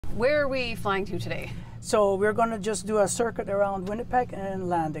Where are we flying to today? So we're going to just do a circuit around Winnipeg and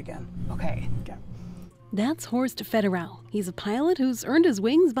land again. Okay. That's Horst Federau. He's a pilot who's earned his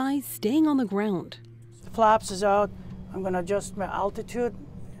wings by staying on the ground. The flaps is out. I'm going to adjust my altitude.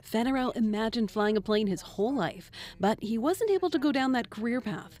 Federau imagined flying a plane his whole life, but he wasn't able to go down that career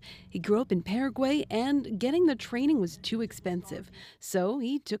path. He grew up in Paraguay, and getting the training was too expensive. So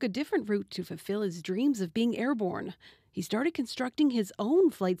he took a different route to fulfill his dreams of being airborne. He started constructing his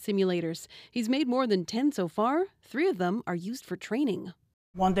own flight simulators. He's made more than 10 so far. 3 of them are used for training.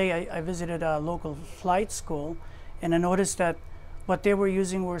 One day I visited a local flight school, and I noticed that what they were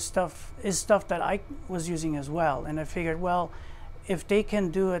using were stuff that I was using as well. And I figured, well, if they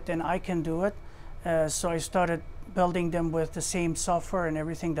can do it, then I can do it. So I started building them with the same software and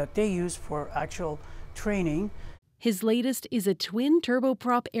everything that they use for actual training. His latest is a twin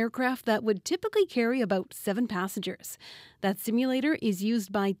turboprop aircraft that would typically carry about 7 passengers. That simulator is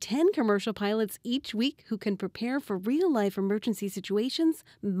used by 10 commercial pilots each week who can prepare for real-life emergency situations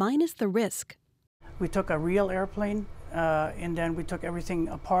minus the risk. We took a real airplane and then we took everything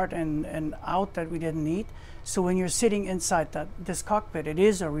apart and out that we didn't need. So when you're sitting inside this cockpit, it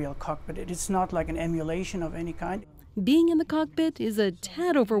is a real cockpit. It's not like an emulation of any kind. Being in the cockpit is a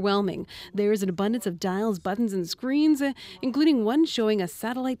tad overwhelming. There's an abundance of dials, buttons, and screens, including one showing a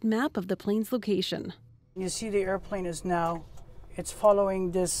satellite map of the plane's location. You see the airplane is now, it's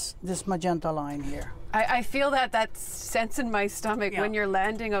following this magenta line here. I feel that sense in my stomach when you're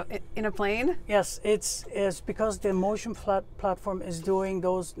landing in a plane. Yes, it's because the motion platform is doing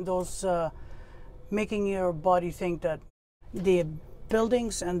those making your body think that the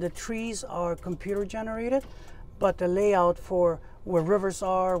buildings and the trees are computer generated, but the layout for where rivers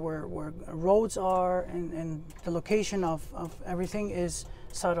are, where roads are, and the location of everything is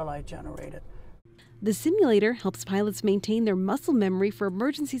satellite generated. The simulator helps pilots maintain their muscle memory for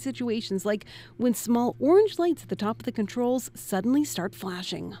emergency situations, like when small orange lights at the top of the controls suddenly start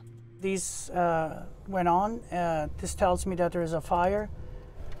flashing. These went on. This tells me that there is a fire.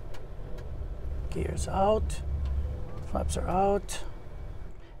 Gears out, flaps are out.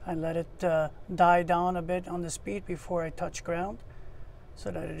 I let it die down a bit on the speed before I touch ground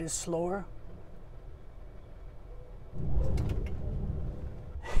so that it is slower.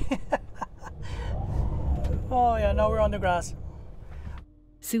 Oh yeah, now we're on the grass.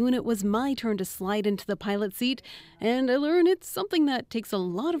 Soon it was my turn to slide into the pilot seat, and I learned it's something that takes a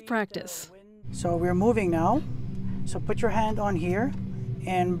lot of practice. So we're moving now. So put your hand on here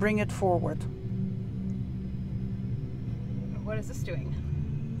and bring it forward. What is this doing?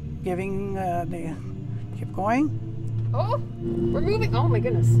 Giving keep going. Oh, we're moving. Oh my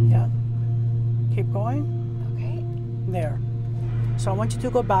goodness. Yeah. Keep going. Okay. There. So I want you to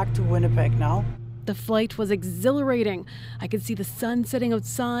go back to Winnipeg now. The flight was exhilarating. I could see the sun setting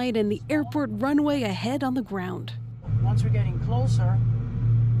outside and the airport runway ahead on the ground. Once we're getting closer,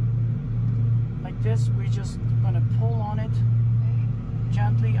 like this, we're just going to pull on it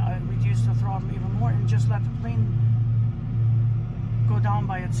gently. I reduce the throttle even more and just let the plane go down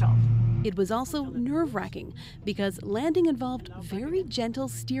by itself. It was also nerve-wracking because landing involved very gentle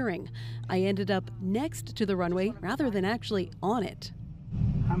steering. I ended up next to the runway rather than actually on it.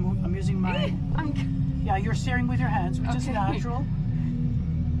 I'm using my... Yeah, you're steering with your hands, which is natural.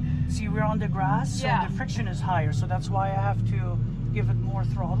 See, we're on the grass, so the friction is higher, so that's why I have to give it more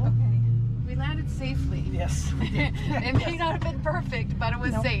throttle. Okay. We landed safely. Yes, we did. It may not have been perfect, but it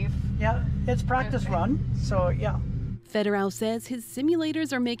was safe. Yeah, it's practice run, so yeah. Federau says his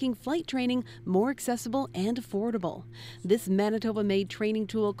simulators are making flight training more accessible and affordable. This Manitoba-made training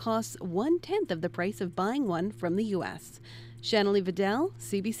tool costs 1/10 of the price of buying one from the U.S. Shanley Vidal,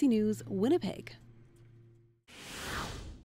 CBC News, Winnipeg.